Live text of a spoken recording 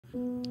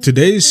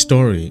Today's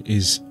story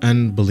is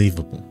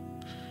unbelievable.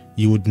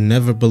 You would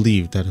never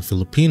believe that a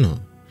Filipino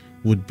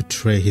would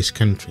betray his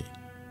country.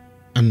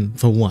 And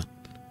for what?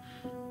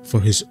 For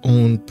his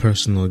own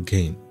personal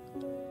gain.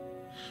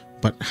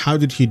 But how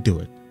did he do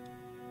it?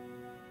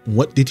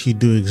 What did he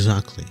do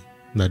exactly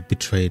that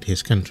betrayed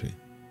his country?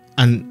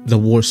 And the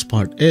worst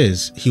part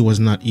is, he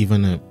was not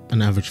even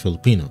an average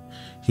Filipino.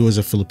 He was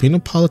a Filipino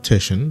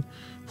politician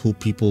who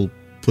people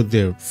put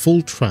their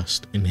full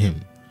trust in him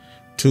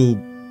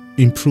to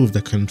improve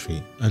the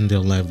country and their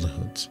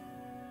livelihoods.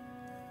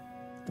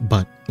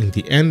 But in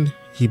the end,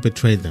 he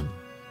betrayed them.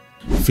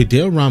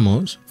 Fidel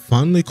Ramos,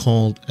 fondly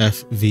called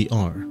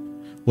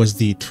FVR, was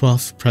the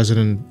 12th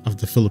president of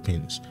the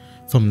Philippines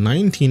from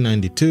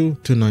 1992 to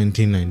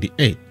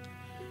 1998.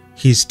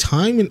 His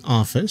time in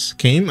office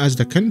came as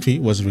the country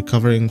was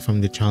recovering from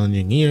the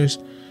challenging years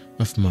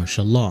of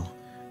martial law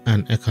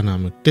and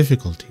economic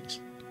difficulties.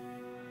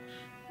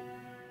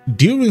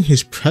 During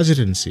his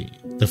presidency,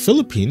 the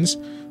Philippines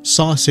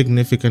saw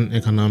significant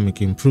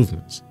economic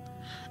improvements,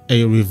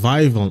 a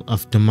revival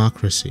of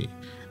democracy,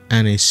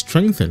 and a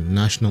strengthened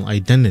national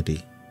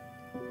identity.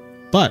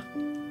 But,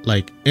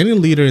 like any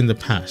leader in the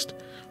past,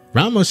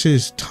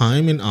 Ramos's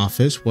time in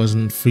office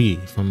wasn't free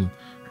from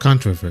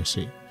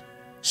controversy,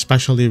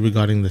 especially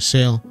regarding the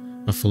sale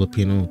of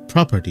Filipino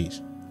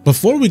properties.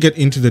 Before we get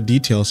into the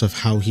details of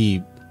how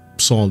he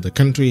sold the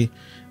country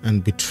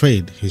and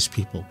betrayed his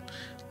people,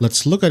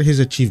 let's look at his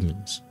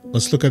achievements.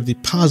 Let's look at the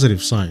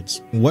positive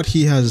sides, what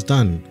he has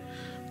done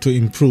to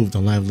improve the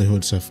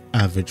livelihoods of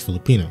average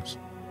Filipinos.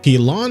 He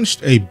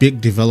launched a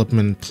big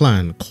development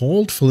plan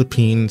called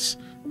Philippines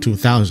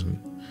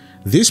 2000.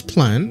 This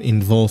plan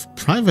involved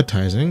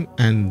privatizing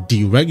and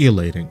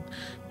deregulating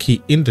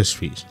key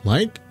industries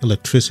like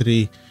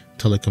electricity,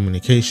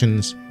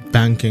 telecommunications,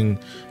 banking,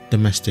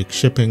 domestic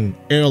shipping,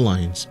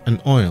 airlines,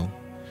 and oil.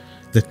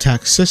 The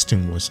tax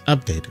system was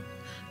updated,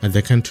 and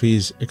the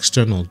country's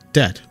external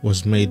debt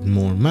was made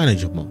more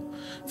manageable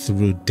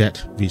through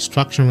debt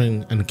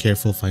restructuring and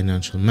careful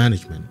financial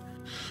management.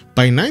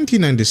 By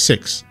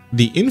 1996,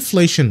 the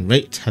inflation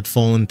rate had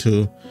fallen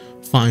to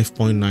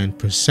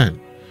 5.9%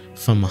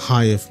 from a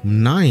high of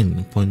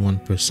 9.1%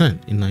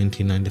 in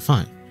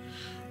 1995.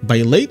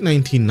 By late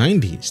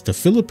 1990s, the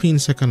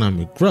Philippines'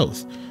 economic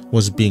growth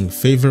was being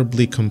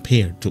favorably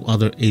compared to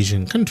other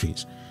Asian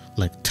countries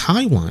like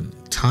Taiwan,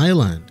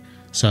 Thailand,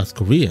 South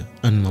Korea,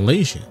 and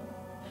Malaysia.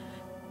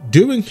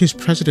 During his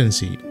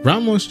presidency,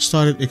 Ramos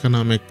started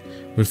economic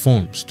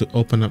reforms to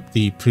open up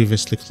the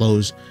previously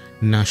closed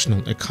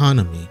national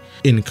economy,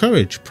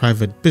 encourage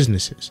private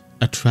businesses,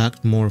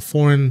 attract more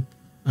foreign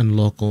and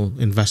local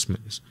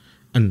investments,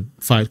 and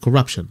fight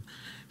corruption.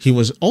 He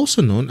was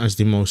also known as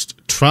the most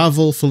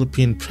traveled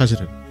Philippine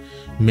president,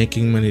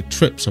 making many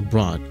trips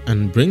abroad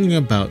and bringing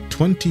about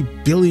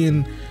 $20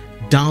 billion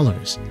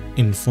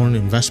in foreign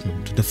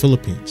investment to the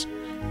Philippines.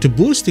 To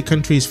boost the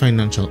country's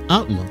financial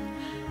outlook,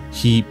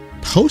 he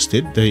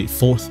hosted the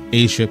 4th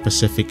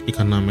Asia-Pacific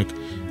Economic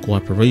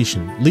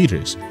Cooperation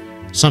Leaders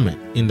Summit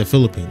in the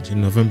Philippines in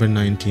November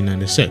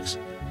 1996.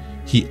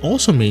 He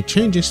also made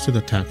changes to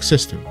the tax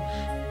system,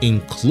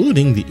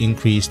 including the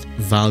increased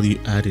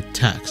value-added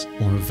tax,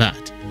 or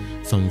VAT,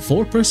 from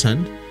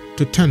 4%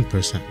 to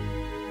 10%,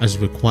 as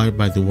required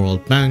by the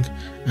World Bank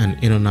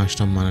and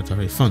International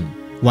Monetary Fund.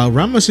 While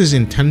Ramos's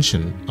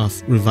intention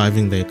of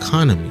reviving the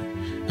economy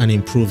and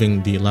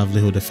improving the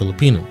livelihood of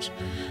Filipinos,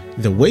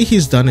 the way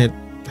he's done it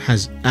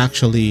has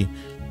actually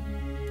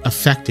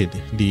affected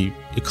the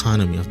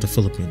economy of the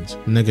Philippines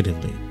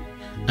negatively,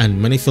 and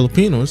many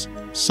Filipinos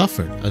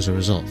suffered as a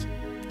result.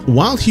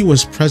 While he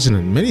was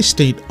president, many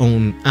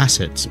state-owned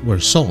assets were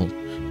sold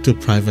to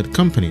private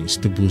companies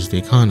to boost the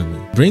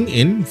economy, bring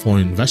in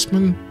foreign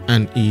investment,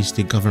 and ease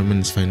the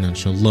government's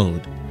financial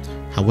load.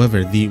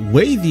 However, the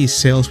way these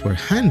sales were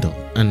handled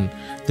and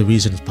the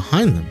reasons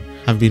behind them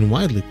have been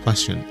widely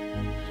questioned.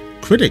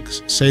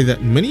 Critics say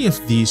that many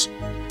of these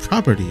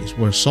properties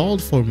were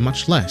sold for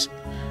much less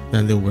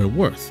than they were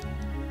worth,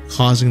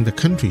 causing the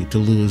country to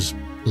lose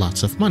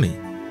lots of money.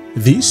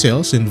 These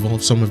sales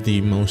involved some of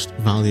the most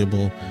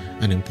valuable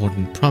and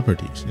important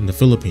properties in the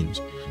Philippines,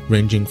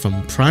 ranging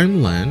from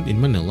prime land in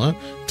Manila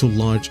to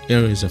large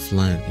areas of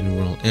land in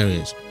rural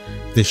areas.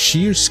 The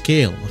sheer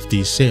scale of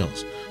these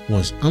sales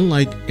was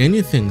unlike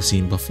anything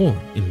seen before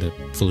in the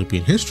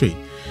Philippine history,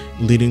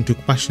 leading to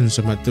questions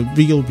about the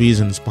real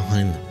reasons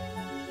behind them,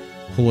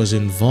 who was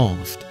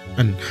involved,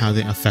 and how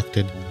they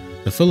affected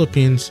the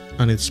Philippines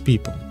and its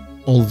people.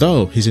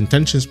 Although his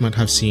intentions might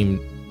have seemed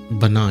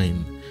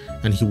benign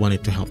and he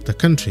wanted to help the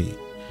country,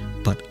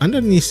 but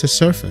underneath the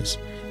surface,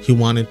 he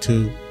wanted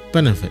to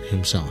benefit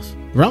himself.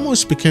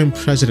 Ramos became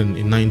president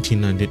in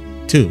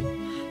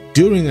 1992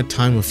 during a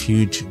time of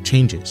huge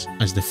changes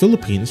as the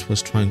Philippines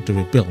was trying to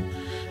rebuild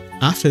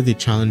after the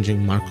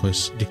challenging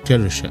Marcos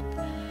dictatorship.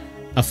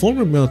 A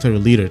former military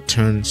leader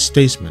turned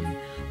statesman,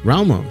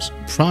 Ramos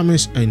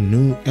promised a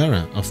new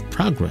era of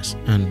progress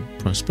and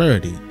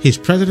prosperity. His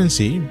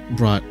presidency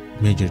brought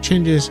major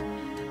changes,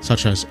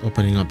 such as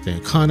opening up the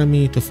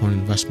economy to foreign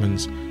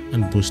investments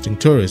and boosting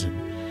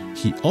tourism.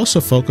 He also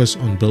focused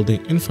on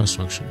building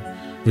infrastructure,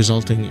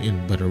 resulting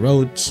in better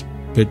roads,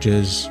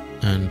 bridges,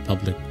 and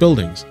public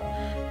buildings.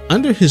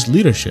 Under his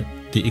leadership,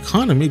 the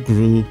economy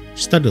grew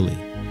steadily,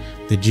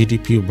 the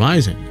GDP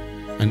rising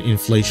and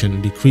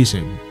inflation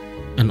decreasing,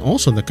 and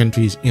also the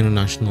country's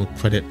international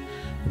credit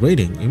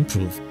rating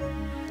improved.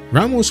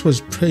 Ramos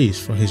was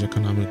praised for his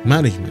economic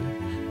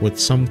management, with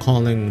some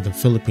calling the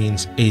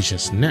Philippines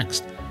Asia's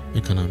next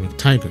economic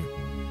tiger.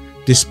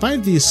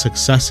 Despite these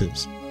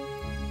successes,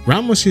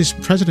 Ramos's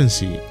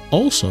presidency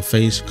also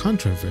faced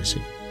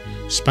controversy,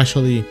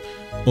 especially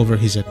over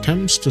his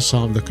attempts to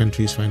solve the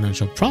country's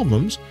financial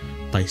problems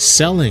by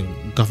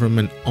selling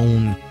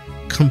government-owned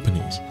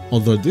companies.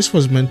 Although this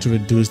was meant to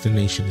reduce the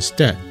nation's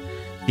debt,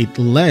 it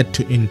led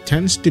to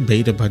intense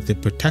debate about the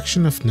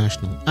protection of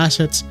national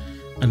assets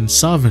and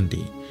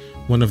sovereignty.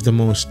 One of the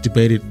most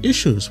debated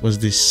issues was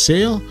the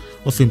sale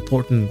of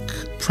important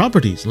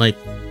properties like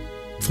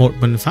Fort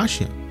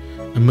Bonifacio,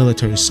 a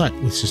military site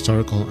with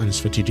historical and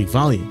strategic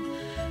value.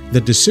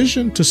 The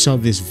decision to sell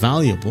this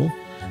valuable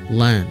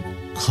land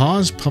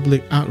caused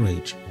public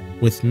outrage,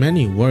 with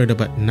many worried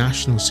about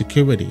national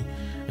security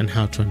and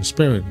how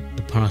transparent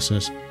the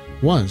process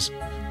was.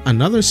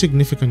 Another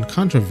significant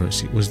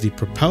controversy was the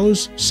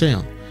proposed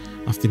sale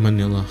of the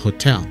Manila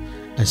Hotel,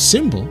 a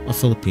symbol of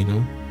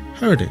Filipino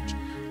heritage,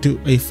 to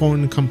a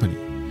foreign company.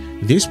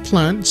 This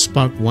plan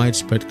sparked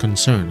widespread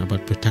concern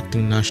about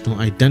protecting national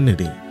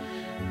identity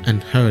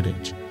and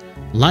heritage.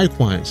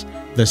 Likewise,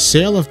 the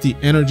sale of the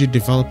Energy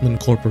Development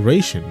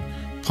Corporation,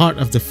 part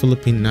of the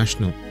Philippine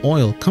National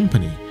Oil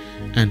Company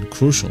and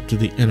crucial to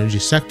the energy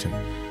sector,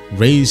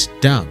 raised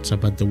doubts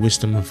about the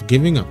wisdom of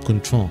giving up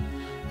control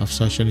of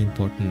such an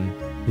important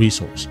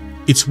resource.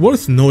 It's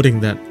worth noting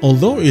that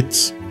although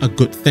it's a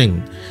good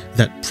thing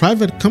that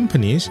private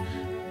companies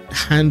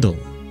handle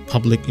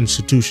public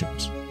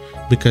institutions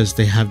because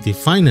they have the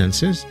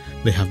finances,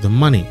 they have the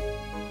money,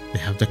 they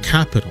have the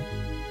capital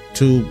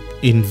to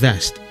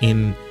invest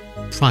in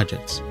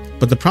projects.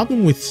 But the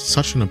problem with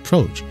such an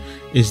approach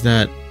is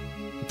that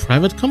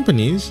private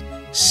companies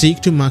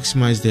seek to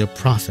maximize their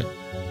profit.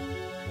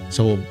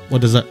 So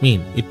what does that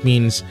mean? It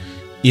means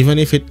even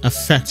if it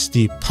affects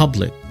the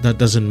public, that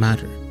doesn't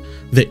matter.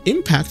 The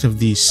impact of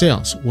these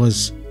sales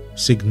was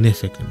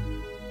significant.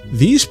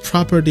 These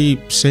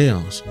property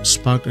sales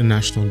sparked a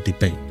national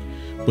debate,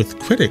 with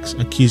critics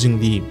accusing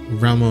the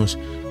Ramos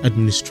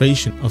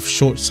administration of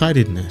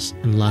short-sightedness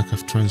and lack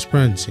of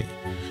transparency.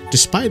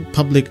 Despite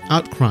public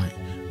outcry,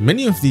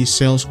 many of these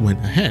sales went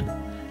ahead,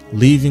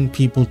 leaving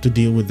people to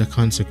deal with the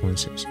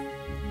consequences.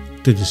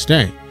 To this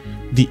day,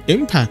 the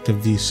impact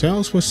of these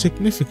sales was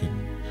significant.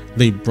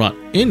 They brought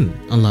in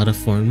a lot of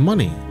foreign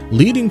money,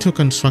 leading to a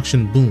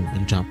construction boom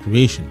and job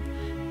creation,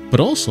 but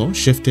also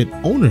shifted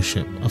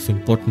ownership of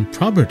important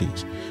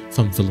properties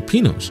from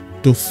Filipinos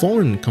to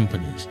foreign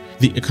companies.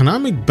 The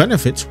economic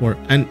benefits were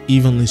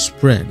unevenly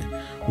spread,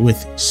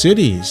 with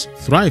cities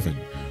thriving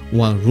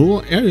while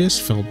rural areas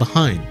fell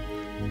behind,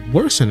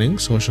 worsening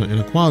social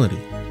inequality.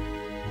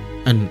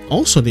 And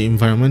also the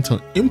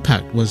environmental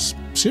impact was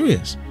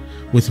serious,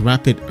 with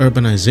rapid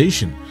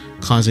urbanization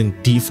causing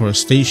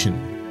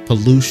deforestation,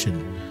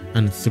 pollution,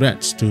 and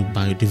threats to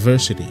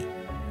biodiversity.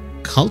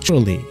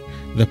 Culturally,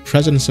 the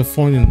presence of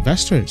foreign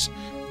investors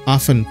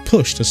often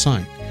pushed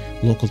aside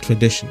local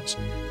traditions,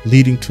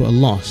 leading to a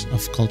loss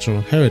of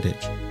cultural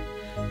heritage.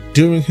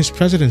 During his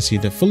presidency,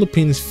 the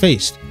Philippines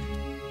faced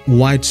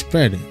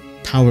widespread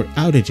power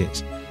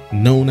outages,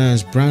 known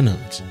as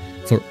brownouts,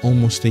 for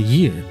almost a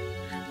year.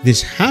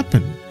 This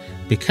happened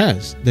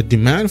because the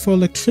demand for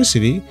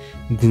electricity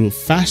grew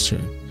faster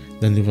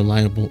than the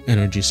reliable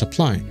energy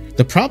supply.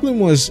 The problem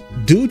was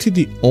due to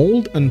the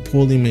old and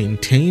poorly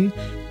maintained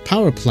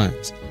power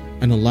plants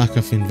and a lack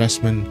of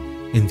investment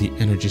in the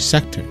energy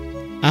sector.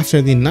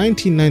 After the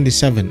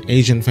 1997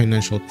 Asian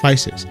financial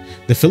crisis,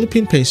 the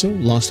Philippine peso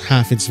lost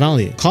half its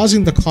value,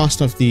 causing the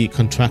cost of the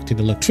contracted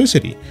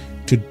electricity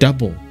to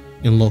double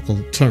in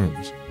local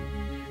terms.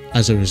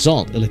 As a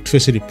result,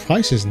 electricity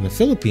prices in the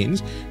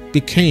Philippines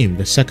became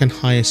the second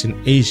highest in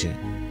Asia,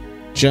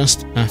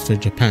 just after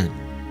Japan.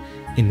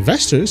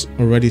 Investors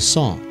already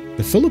saw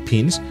the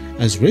Philippines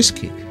as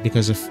risky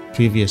because of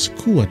previous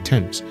coup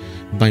attempts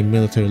by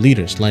military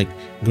leaders like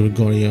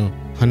Gregorio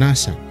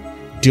Honasan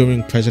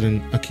during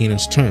President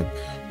Aquino's term,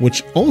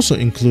 which also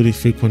included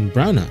frequent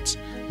brownouts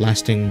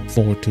lasting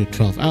 4 to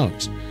 12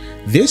 hours.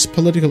 This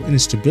political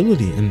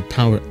instability and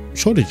power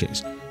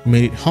shortages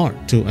made it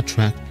hard to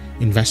attract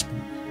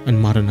investment and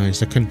modernize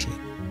the country.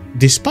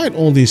 Despite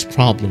all these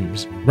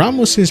problems,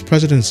 Ramos's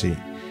presidency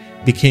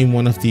became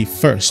one of the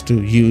first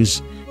to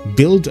use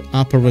build,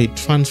 operate,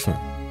 transfer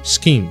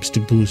schemes to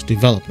boost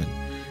development.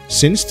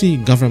 Since the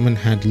government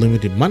had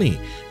limited money,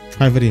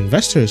 private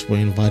investors were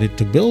invited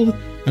to build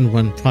and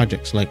run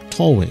projects like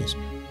tollways,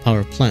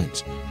 power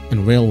plants,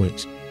 and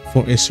railways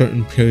for a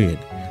certain period,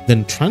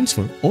 then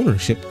transfer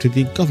ownership to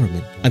the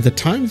government. At the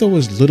time, there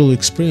was little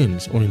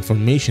experience or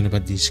information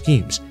about these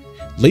schemes.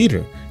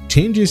 Later,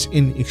 changes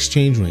in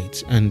exchange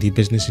rates and the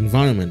business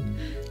environment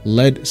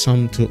led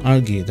some to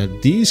argue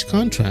that these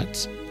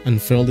contracts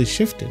unfairly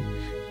shifted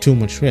too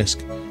much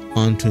risk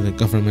onto the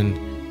government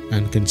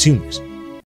and consumers.